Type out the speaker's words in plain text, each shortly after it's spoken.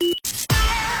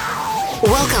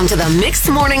Welcome to the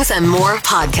Mixed Mornings and More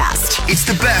podcast. It's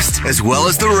the best as well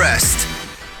as the rest.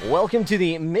 Welcome to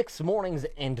the Mixed Mornings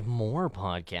and More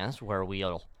podcast, where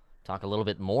we'll talk a little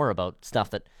bit more about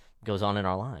stuff that goes on in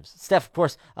our lives. Steph, of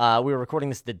course, we were recording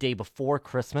this the day before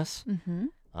Christmas.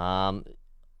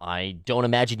 I don't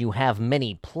imagine you have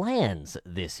many plans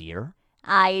this year.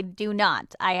 I do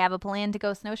not. I have a plan to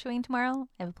go snowshoeing tomorrow.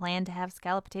 I have a plan to have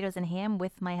scalloped potatoes and ham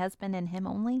with my husband and him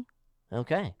only.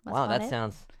 Okay. That's Wow, about that it.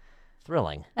 sounds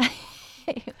thrilling.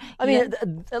 I mean,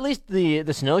 at least the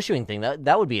snowshoeing thing,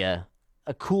 that would be a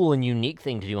cool and unique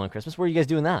thing to do on Christmas. Where are you guys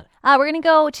doing that? We're going to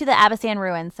go to the Abasan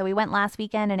ruins. So we went last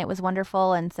weekend and it was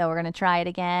wonderful. And so we're going to try it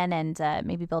again and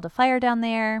maybe build a fire down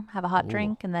there, have a hot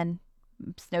drink, and then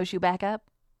snowshoe back up.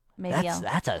 Maybe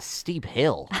That's a steep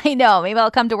hill. I know. Maybe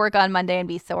I'll come to work on Monday and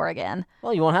be sore again.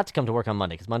 Well, you won't have to come to work on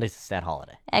Monday because Monday's a stat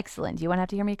holiday. Excellent. You won't have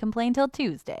to hear me complain till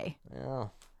Tuesday.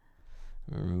 Well,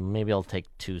 maybe I'll take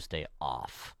Tuesday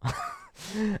off. All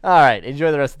right,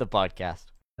 enjoy the rest of the podcast.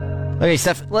 Okay,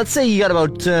 Steph, let's say you got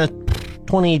about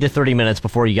 20 to 30 minutes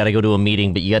before you got to go to a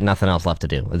meeting, but you got nothing else left to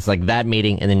do. It's like that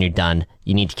meeting, and then you're done.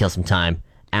 You need to kill some time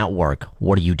at work.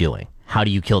 What are you doing? How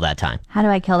do you kill that time? How do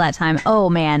I kill that time? Oh,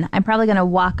 man. I'm probably going to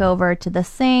walk over to the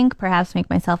sink, perhaps make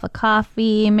myself a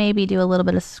coffee, maybe do a little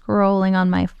bit of scrolling on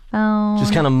my phone.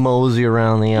 Just kind of mosey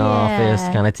around the office,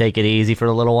 kind of take it easy for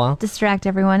a little while? Distract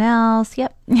everyone else.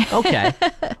 Yep. Okay.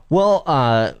 Well,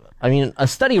 I mean, a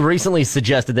study recently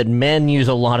suggested that men use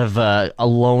a lot of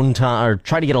alone time, or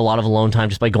try to get a lot of alone time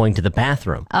just by going to the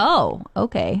bathroom. Oh,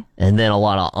 okay. And then a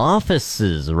lot of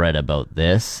offices read about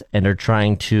this and are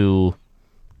trying to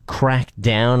crack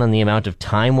down on the amount of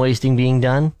time wasting being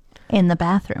done In the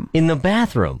bathroom. in the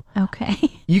bathroom. Okay.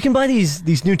 You can buy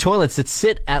these new toilets that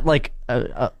sit at like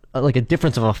a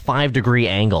difference of a 5-degree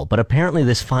angle, but apparently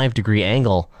this 5-degree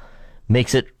angle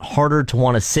makes it harder to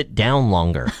want to sit down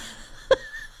longer.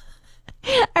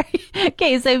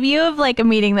 Okay, so if you have like a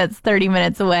meeting that's 30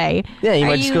 minutes away. Yeah, you are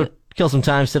might just go kill some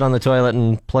time, sit on the toilet,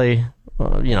 and play,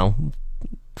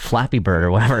 Flappy Bird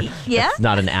or whatever. Yeah? It's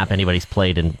not an app anybody's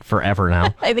played in forever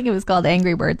now. I think it was called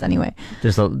Angry Birds anyway.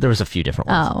 There was a few different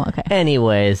ones. Oh, okay.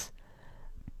 Anyways,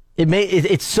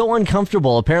 it's so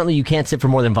uncomfortable. Apparently, you can't sit for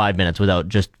more than 5 minutes without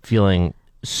just feeling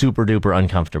super duper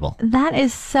uncomfortable. That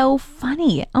is so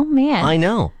funny. Oh, man. I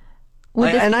know.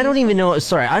 I don't even know.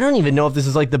 Sorry, I don't even know if this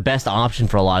is like the best option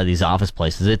for a lot of these office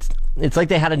places. It's like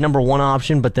they had a number one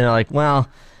option, but they're like, well,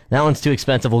 that one's too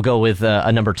expensive. We'll go with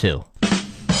a number two.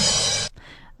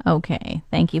 Okay,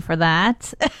 thank you for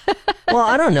that. Well,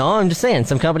 I don't know. I'm just saying.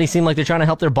 Some companies seem like they're trying to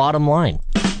help their bottom line.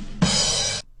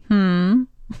 I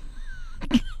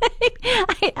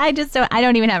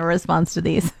don't even have a response to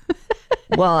these.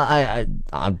 Well,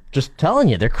 I'm just telling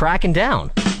you, they're cracking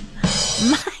down.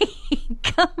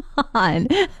 Come on.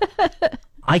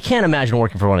 I can't imagine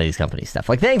working for one of these companies, Steph.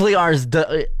 Like, thankfully, ours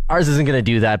isn't going to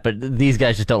do that, but these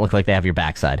guys just don't look like they have your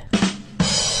backside.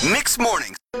 Mixed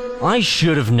mornings. I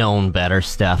should have known better,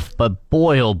 Steph, but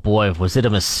boy, oh boy, was it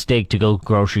a mistake to go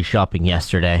grocery shopping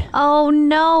yesterday. Oh,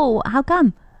 no. How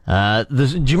come? Do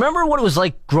you remember what it was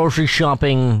like grocery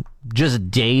shopping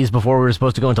just days before we were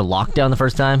supposed to go into lockdown the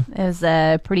first time? It was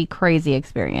a pretty crazy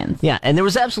experience. Yeah, and there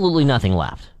was absolutely nothing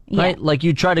left, right? Yeah. Like,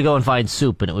 you'd try to go and find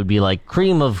soup, and it would be like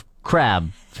cream of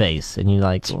crab face, and you're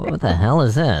like, what the hell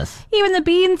is this? Even the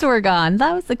beans were gone.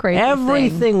 That was the crazy thing.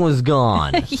 Everything was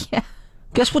gone. Yeah.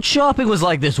 Guess what shopping was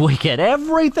like this weekend?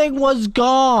 Everything was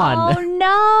gone. Oh,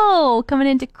 no. Coming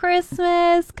into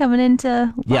Christmas, coming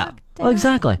into Yeah, lockdown.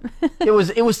 exactly. It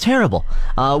was terrible.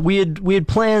 We had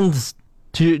plans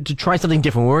to try something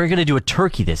different. We were going to do a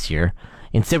turkey this year.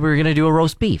 Instead, we were going to do a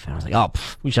roast beef. And I was like,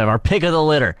 we should have our pick of the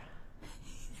litter.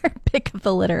 Pick up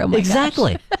the litter. Oh, my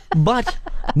Exactly. But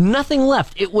nothing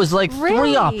left. It was like three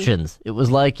Really? options. It was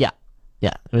like, yeah,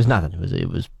 there was nothing. It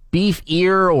was beef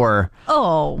ear or gosh.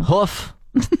 Oh, hoof.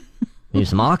 Maybe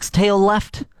some oxtail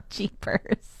left.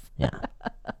 jeepers. Yeah.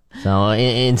 So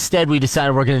instead, we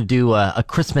decided we're going to do a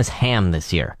Christmas ham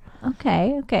this year.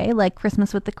 Okay. Like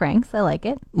Christmas with the Cranks. I like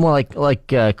it. More like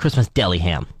Christmas deli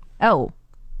ham. Oh,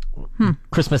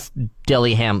 Christmas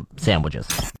deli ham sandwiches.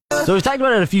 So we've talked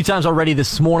about it a few times already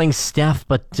this morning, Steph,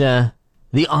 but the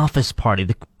office party,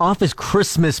 the office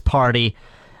Christmas party,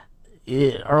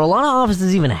 are a lot of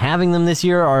offices even having them this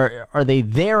year? Are they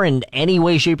there in any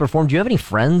way, shape, or form? Do you have any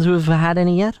friends who have had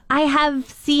any yet? I have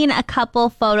seen a couple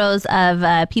photos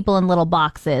of people in little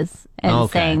boxes and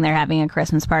Okay. saying they're having a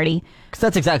Christmas party. Because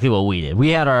that's exactly what we did. We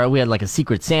had like a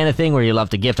Secret Santa thing where you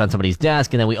left a gift on somebody's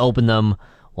desk, and then we opened them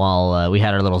while we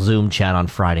had our little Zoom chat on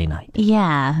Friday night.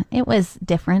 Yeah, it was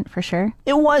different for sure.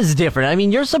 It was different. I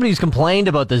mean, you're somebody who's complained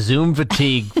about the Zoom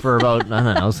fatigue for about, I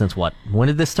don't know, since what? When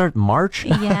did this start? March?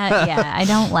 Yeah. I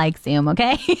don't like Zoom,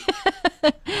 okay?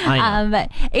 I know.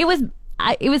 But it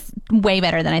was way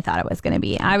better than I thought it was going to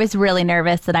be. I was really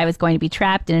nervous that I was going to be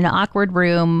trapped in an awkward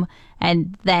room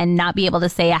and then not be able to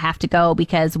say I have to go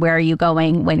because where are you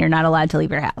going when you're not allowed to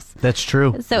leave your house? That's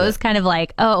true. So it was kind of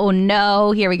like, oh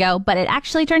no, here we go. But it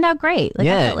actually turned out great. I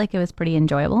felt like it was pretty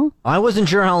enjoyable. I wasn't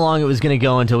sure how long it was going to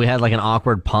go until we had like an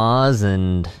awkward pause,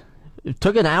 and it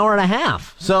took an hour and a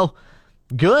half. So,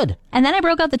 good. And then I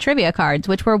broke out the trivia cards,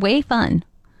 which were way fun.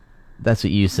 That's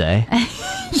what you say.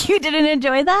 You didn't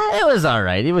enjoy that? It was all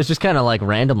right. It was just kind of like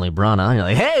randomly brought on. You're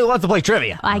like, hey, who wants to play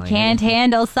trivia? I can't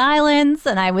handle silence,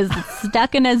 and I was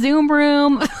stuck in a Zoom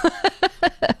room.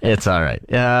 It's all right.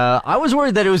 I was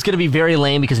worried that it was going to be very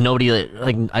lame because nobody,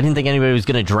 I didn't think anybody was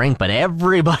going to drink, but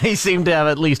everybody seemed to have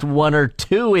at least one or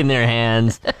two in their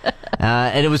hands.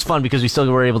 And it was fun because we still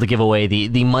were able to give away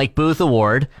the Mike Booth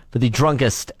Award for the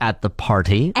drunkest at the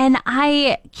party. And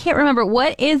I can't remember,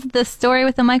 what is the story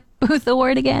with the Mike Booth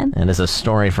Award again? And it's a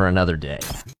story for another day.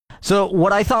 So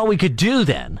what I thought we could do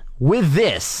then with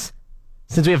this,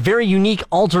 since we have very unique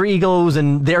alter egos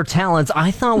and their talents,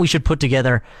 I thought we should put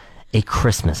together a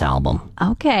Christmas album.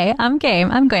 Okay, I'm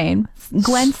game.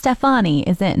 Gwen Stefani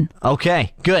is in.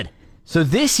 Okay, good. So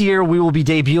this year we will be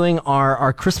debuting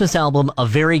our Christmas album, A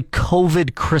Very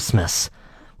COVID Christmas,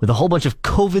 with a whole bunch of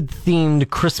COVID-themed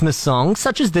Christmas songs,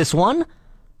 such as this one,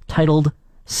 titled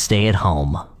Stay at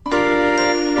Home.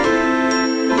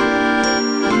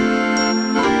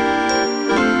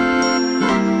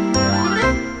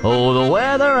 Oh, the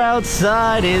weather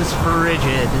outside is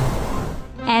frigid.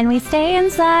 And we stay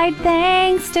inside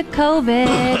thanks to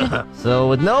COVID. So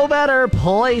with no better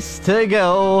place to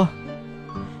go,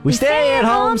 we stay at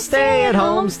home, stay at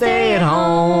home, stay at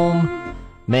home.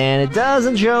 Man, it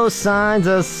doesn't show signs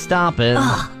of stopping.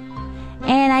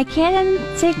 And I can't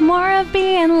take more of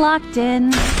being locked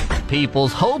in.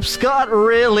 People's hopes got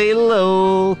really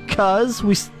low, 'cause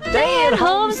we stay at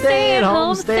home, stay at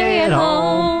home, stay at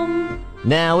home.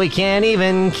 Now we can't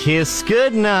even kiss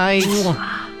goodnight.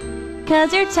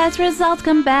 'Cause your test results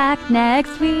come back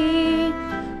next week.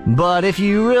 But if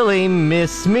you really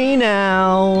miss me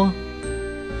now,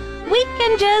 we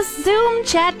can just Zoom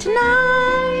chat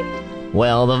tonight.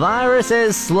 Well, the virus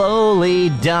is slowly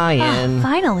dying.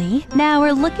 Finally. Now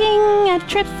we're looking at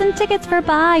trips and tickets for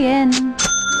buying.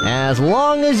 As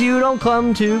long as you don't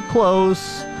come too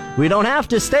close, we don't have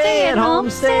to stay at home,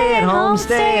 stay at home,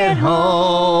 stay at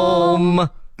home.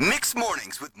 Mixed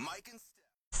Mornings with Mike and Steph.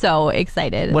 So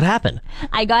excited. What happened?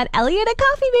 I got Elliot a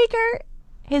coffee maker.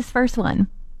 His first one.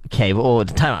 Okay, well,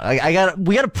 time out.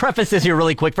 We gotta preface this here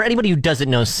really quick. For anybody who doesn't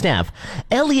know Steph,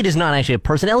 Elliot is not actually a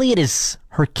person. Elliot is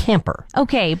her camper.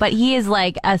 Okay, but he is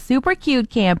like a super cute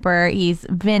camper. He's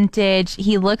vintage.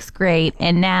 He looks great.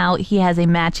 And now he has a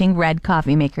matching red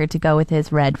coffee maker to go with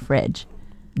his red fridge.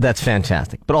 That's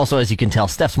fantastic. But also, as you can tell,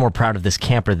 Steph's more proud of this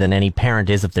camper than any parent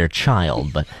is of their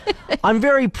child. But I'm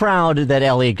very proud that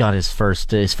Elliot got his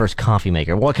first coffee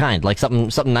maker. What kind? Like something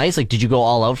nice? Like, did you go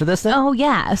all out for this thing? Oh,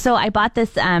 yeah. So I bought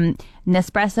this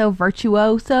Nespresso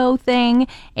Virtuoso thing.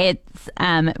 It's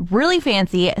really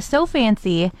fancy. So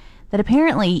fancy that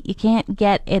apparently you can't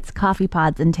get its coffee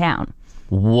pods in town.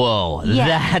 Whoa, Yeah.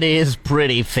 that is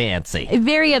pretty fancy.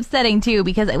 Very upsetting, too,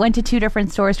 because I went to 2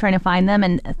 different stores trying to find them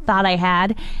and thought I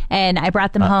had. And I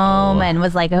brought them home and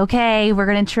was like, okay, we're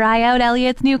going to try out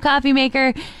Elliot's new coffee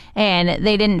maker. And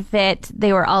they didn't fit.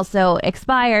 They were also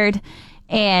expired.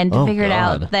 And figured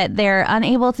God. out that they're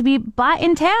unable to be bought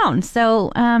in town.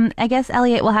 So I guess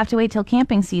Elliot will have to wait till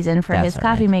camping season for That's his all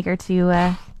coffee right. maker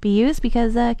to be used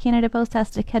because Canada Post has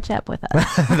to catch up with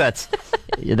us.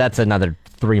 That's another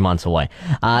 3 months away.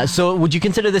 So would you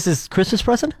consider this as Christmas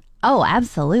present? Oh,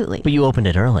 absolutely. But you opened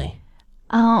it early.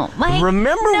 Oh, my.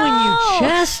 Remember when No! you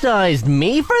chastised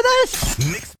me for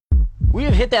this? We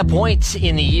have hit that point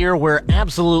in the year where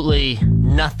absolutely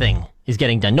nothing is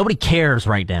getting done. Nobody cares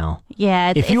right now.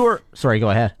 Yeah. If you were... Sorry, go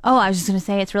ahead. Oh, I was just going to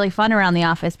say it's really fun around the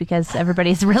office because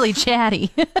everybody's really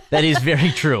chatty. That is very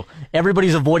true.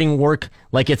 Everybody's avoiding work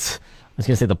like it's... I was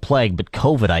going to say the plague, but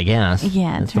COVID, I guess.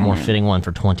 Yeah, That's the more right. fitting one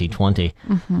for 2020.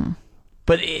 Mm-hmm.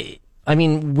 But, I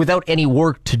mean, without any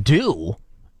work to do,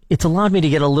 it's allowed me to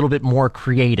get a little bit more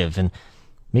creative and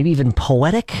maybe even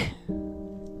poetic.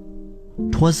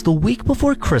 'Twas the week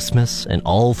before Christmas, and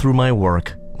all through my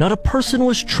work, not a person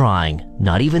was trying,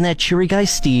 not even that cheery guy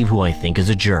Steve, who I think is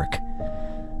a jerk.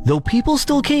 Though people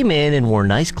still came in and wore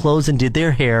nice clothes and did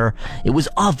their hair, it was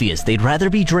obvious they'd rather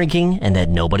be drinking and that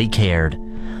nobody cared.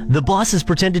 The bosses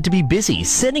pretended to be busy,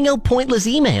 sending out pointless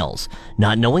emails,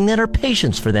 not knowing that our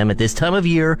patience for them at this time of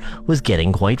year was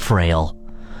getting quite frail.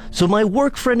 So my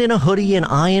work friend in a hoodie and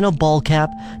I in a ball cap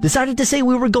decided to say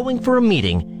we were going for a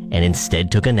meeting and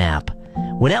instead took a nap.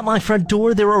 When at my front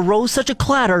door there arose such a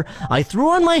clatter, I threw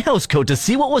on my housecoat to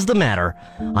see what was the matter.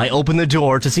 I opened the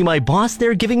door to see my boss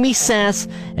there giving me sass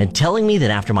and telling me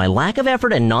that after my lack of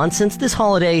effort and nonsense this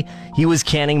holiday, he was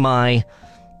canning my...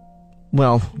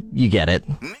 well, you get it.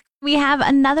 We have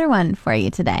another one for you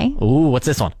today. Ooh, what's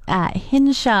this one?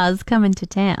 Hinshaw's coming to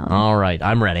town. All right,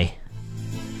 I'm ready.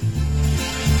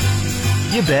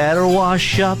 You better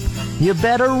wash up. You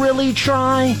better really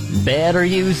try. Better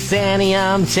use Sandy,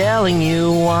 I'm telling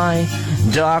you why.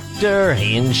 Dr.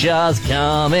 Hinshaw's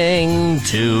coming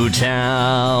to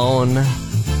town.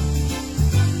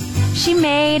 She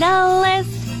made a list.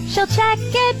 She'll check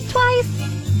it twice.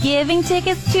 Giving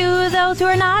tickets to those who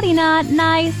are naughty, not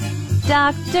nice.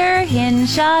 Dr.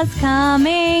 Hinshaw's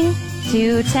coming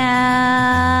to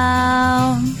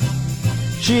town.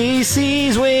 She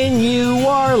sees when you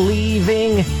are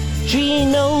leaving. She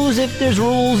knows if there's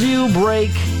rules you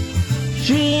break.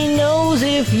 She knows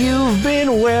if you've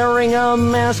been wearing a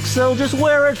mask, so just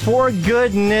wear it for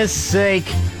goodness sake.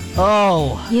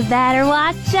 Oh. You better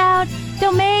watch out.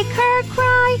 Don't make her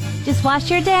cry. Just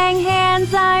wash your dang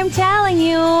hands, I'm telling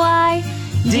you why.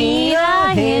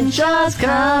 Dina Hinshaw's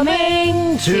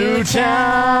coming to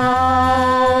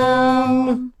town.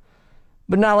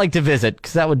 But not like to visit,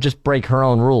 because that would just break her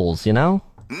own rules, you know?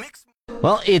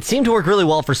 Well, it seemed to work really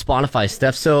well for Spotify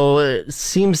stuff, so it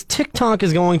seems TikTok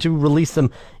is going to release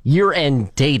some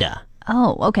year-end data.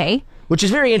 Oh, okay. Which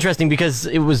is very interesting because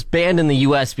it was banned in the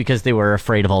US because they were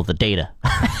afraid of all the data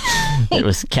it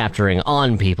was capturing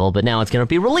on people, but now it's going to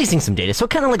be releasing some data. So it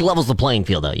kind of like levels the playing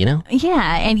field though, you know?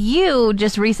 Yeah, and you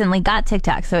just recently got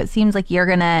TikTok, so it seems like you're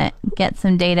going to get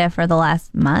some data for the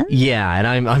last month? Yeah,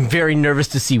 and I'm very nervous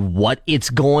to see what it's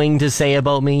going to say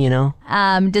about me, you know?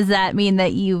 Does that mean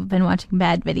that you've been watching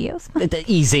bad videos?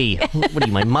 Easy. What are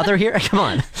you, my mother here? Come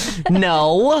on.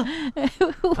 No.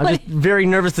 I'm just very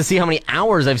nervous to see how many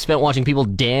hours I've spent watching people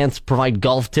dance, provide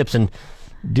golf tips, and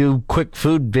do quick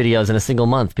food videos in a single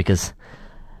month, because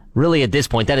really at this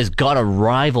point that has got to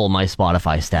rival my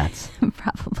Spotify stats.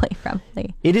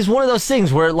 Probably. It is one of those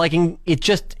things where like I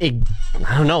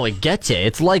don't know, it gets you.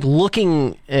 It's like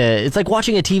it's like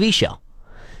watching a TV show,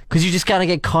 because you just kind of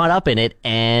get caught up in it,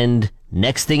 and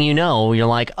next thing you know, you're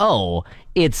like, oh,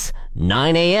 it's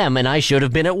 9 a.m. and I should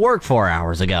have been at work 4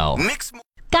 hours ago.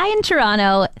 Guy in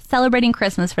Toronto celebrating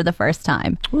Christmas for the first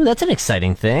time. Ooh, that's an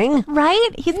exciting thing. Right?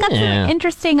 He's got some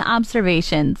interesting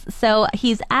observations. So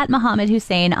he's at Mohammed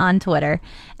Hussein on Twitter.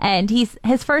 And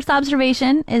his first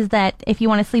observation is that if you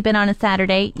want to sleep in on a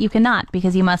Saturday, you cannot,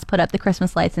 because you must put up the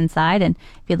Christmas lights inside. And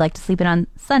if you'd like to sleep in on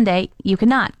Sunday, you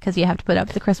cannot, because you have to put up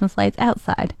the Christmas lights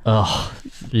outside. Oh,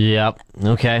 yep.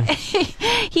 Okay.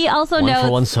 He also One notes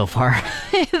for one so far.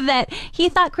 that he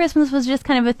thought Christmas was just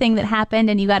kind of a thing that happened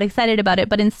and you got excited about it,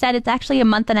 but instead it's actually a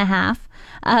month and a half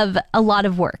of a lot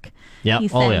of work. Yeah.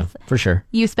 Oh, yeah, for sure.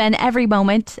 You spend every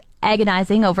moment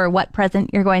agonizing over what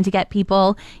present you're going to get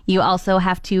people. You also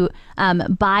have to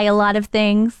buy a lot of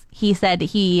things. He said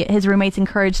his roommates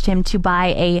encouraged him to buy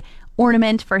a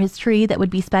ornament for his tree that would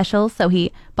be special, so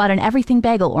he bought an everything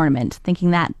bagel ornament,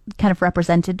 thinking that kind of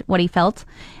represented what he felt.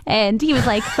 And he was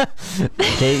like,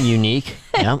 okay, unique.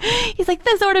 Yeah. He's like,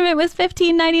 this ornament was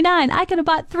 $15.99. I could have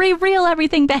bought 3 real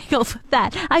everything bagels with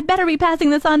that. I better be passing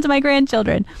this on to my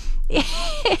grandchildren.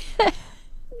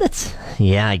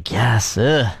 Yeah, I guess.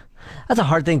 Ugh. That's a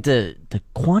hard thing to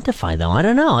quantify, though. I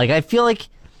don't know. Like, I feel like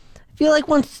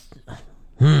once.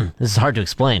 This is hard to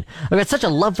explain. I've got such a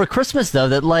love for Christmas, though,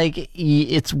 that like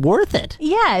it's worth it.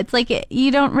 Yeah, it's like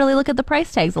you don't really look at the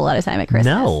price tags a lot of time at Christmas.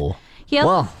 No.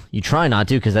 Well, you try not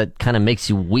to, because that kind of makes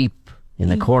you weep in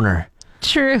the corner.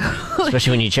 True.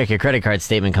 Especially when you check your credit card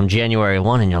statement come January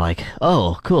 1 and you're like,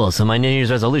 oh, cool. So my New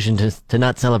Year's resolution to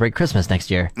not celebrate Christmas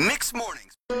next year. Mixed mornings.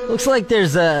 Looks like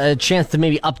there's a chance to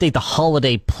maybe update the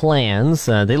holiday plans.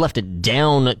 They left it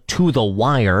down to the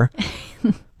wire.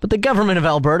 But the government of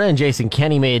Alberta and Jason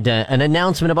Kenney made an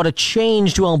announcement about a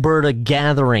change to Alberta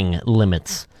gathering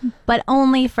limits. But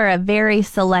only for a very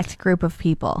select group of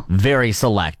people. Very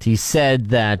select. He said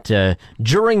that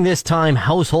during this time,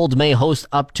 households may host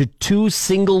up to 2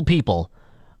 single people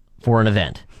for an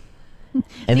event.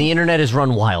 And the internet is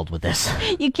run wild with this.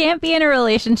 You can't be in a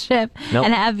relationship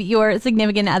and have your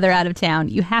significant other out of town.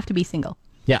 You have to be single.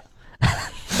 Yeah.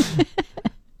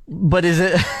 But is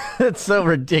it... It's so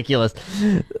ridiculous.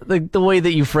 The way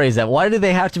that you phrase that. Why do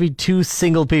they have to be 2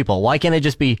 single people? Why can't it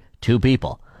just be 2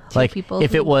 people? 2 people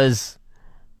if it was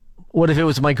what if it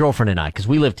was my girlfriend and I? Because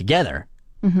we live together.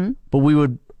 Mm-hmm. But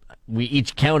we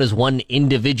each count as one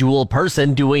individual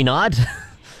person, do we not?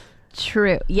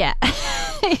 True. Yeah.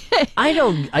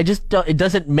 I just don't, it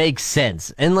doesn't make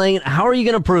sense. And like, how are you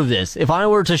going to prove this? If I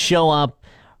were to show up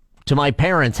to my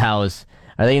parents' house,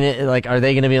 are they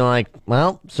going to be like,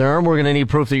 well, sir, we're going to need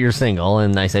proof that you're single?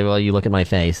 And I say, well, you look at my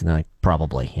face. And they're like,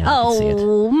 probably. Yeah, I can see it.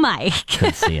 Oh, Mike.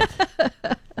 Couldn't see it.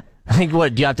 I think,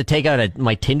 what, do you have to take out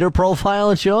my Tinder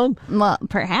profile and show them? Well,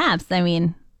 perhaps. I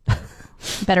mean,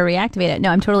 better reactivate it. No,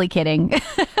 I'm totally kidding.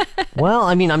 Well,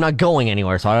 I mean, I'm not going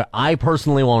anywhere, so I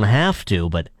personally won't have to,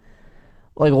 but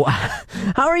like,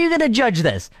 how are you going to judge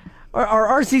this?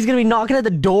 Are RC's going to be knocking at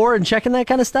the door and checking that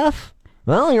kind of stuff?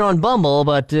 Well, you're on Bumble,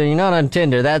 but you're not on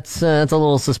Tinder. That's a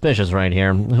little suspicious right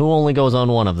here. Who only goes on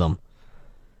one of them?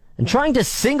 And trying to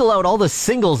single out all the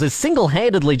singles is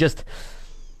single-handedly just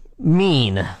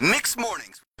mean. Mixed Mornings.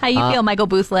 How you feel, Michael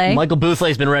Bublé? Michael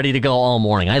Bublé's been ready to go all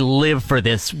morning. I live for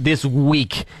this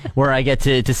week where I get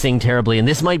to sing terribly, and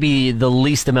this might be the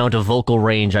least amount of vocal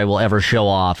range I will ever show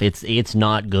off. It's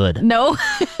not good. No?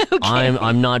 Okay.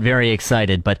 I'm not very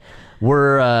excited, but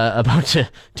we're about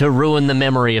to ruin the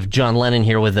memory of John Lennon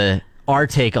here with our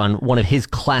take on one of his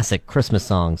classic Christmas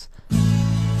songs.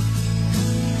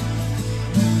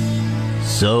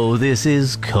 So this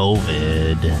is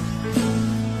COVID.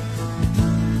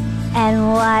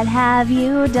 And what have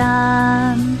you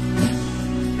done?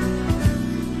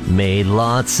 Made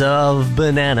lots of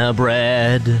banana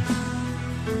bread.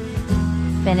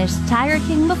 Finished Tiger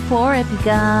King before it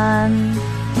begun.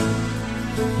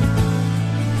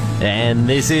 And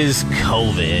this is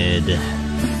COVID.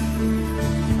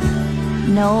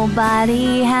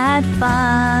 Nobody had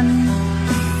fun.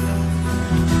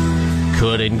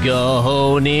 Couldn't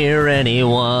go near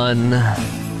anyone.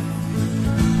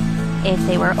 If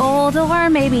they were old or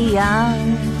maybe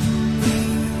young.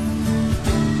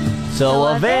 So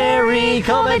a very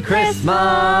COVID Christmas.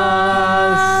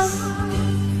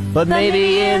 But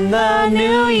maybe in the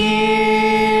new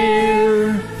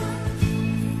year,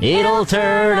 it'll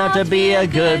turn out to be a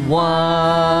good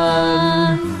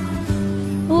one.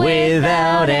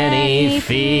 Without any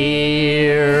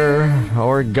fear.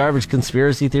 Or garbage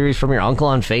conspiracy theories from your uncle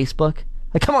on Facebook.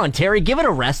 Like, come on, Terry, give it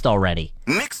a rest already.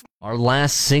 Mixed. Our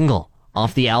last single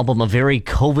off the album A Very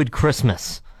COVID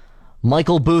Christmas.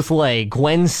 Michael Bublé,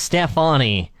 Gwen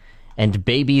Stefani, and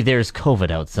Baby There's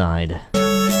COVID Outside.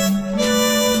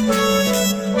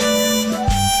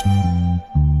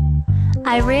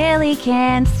 I really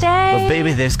can't stay. But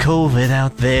baby, there's COVID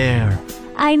out there.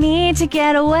 I need to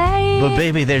get away. But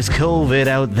baby, there's COVID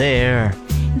out there.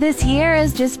 This year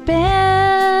has just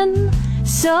been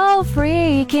so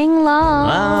freaking long.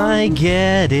 I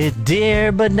get it,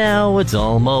 dear, but now it's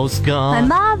almost My gone.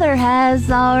 mother has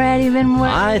already been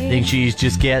worried. I think she's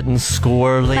just getting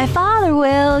squirrely. My father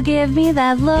will give me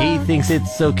that look. He thinks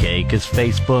it's okay, 'cause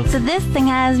Facebook. So this thing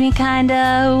has me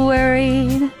kinda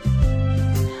worried.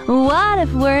 What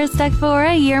if we're stuck for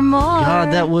a year more?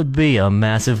 God, that would be a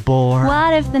massive bore.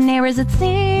 What if the neighbors at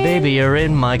sea Baby, you're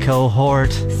in my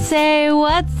cohort. say,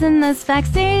 what's in this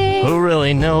vaccine? Who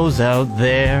really knows out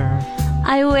there?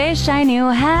 I wish I knew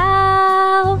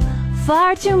how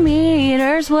far 2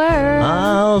 meters were.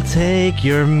 I'll take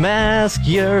your mask,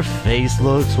 your face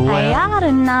looks I well.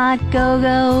 oughta not go.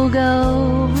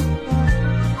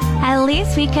 At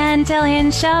least we can tell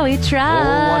him, shall we try?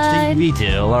 Oh, watch TV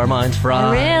till our minds I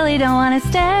fry. really don't wanna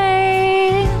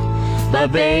stay.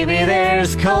 But baby,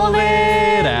 there's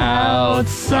COVID outside.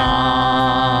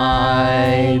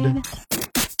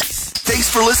 Thanks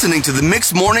for listening to the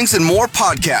Mixed Mornings and More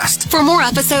podcast. For more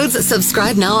episodes,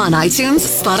 subscribe now on iTunes,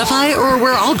 Spotify, or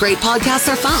where all great podcasts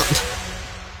are found.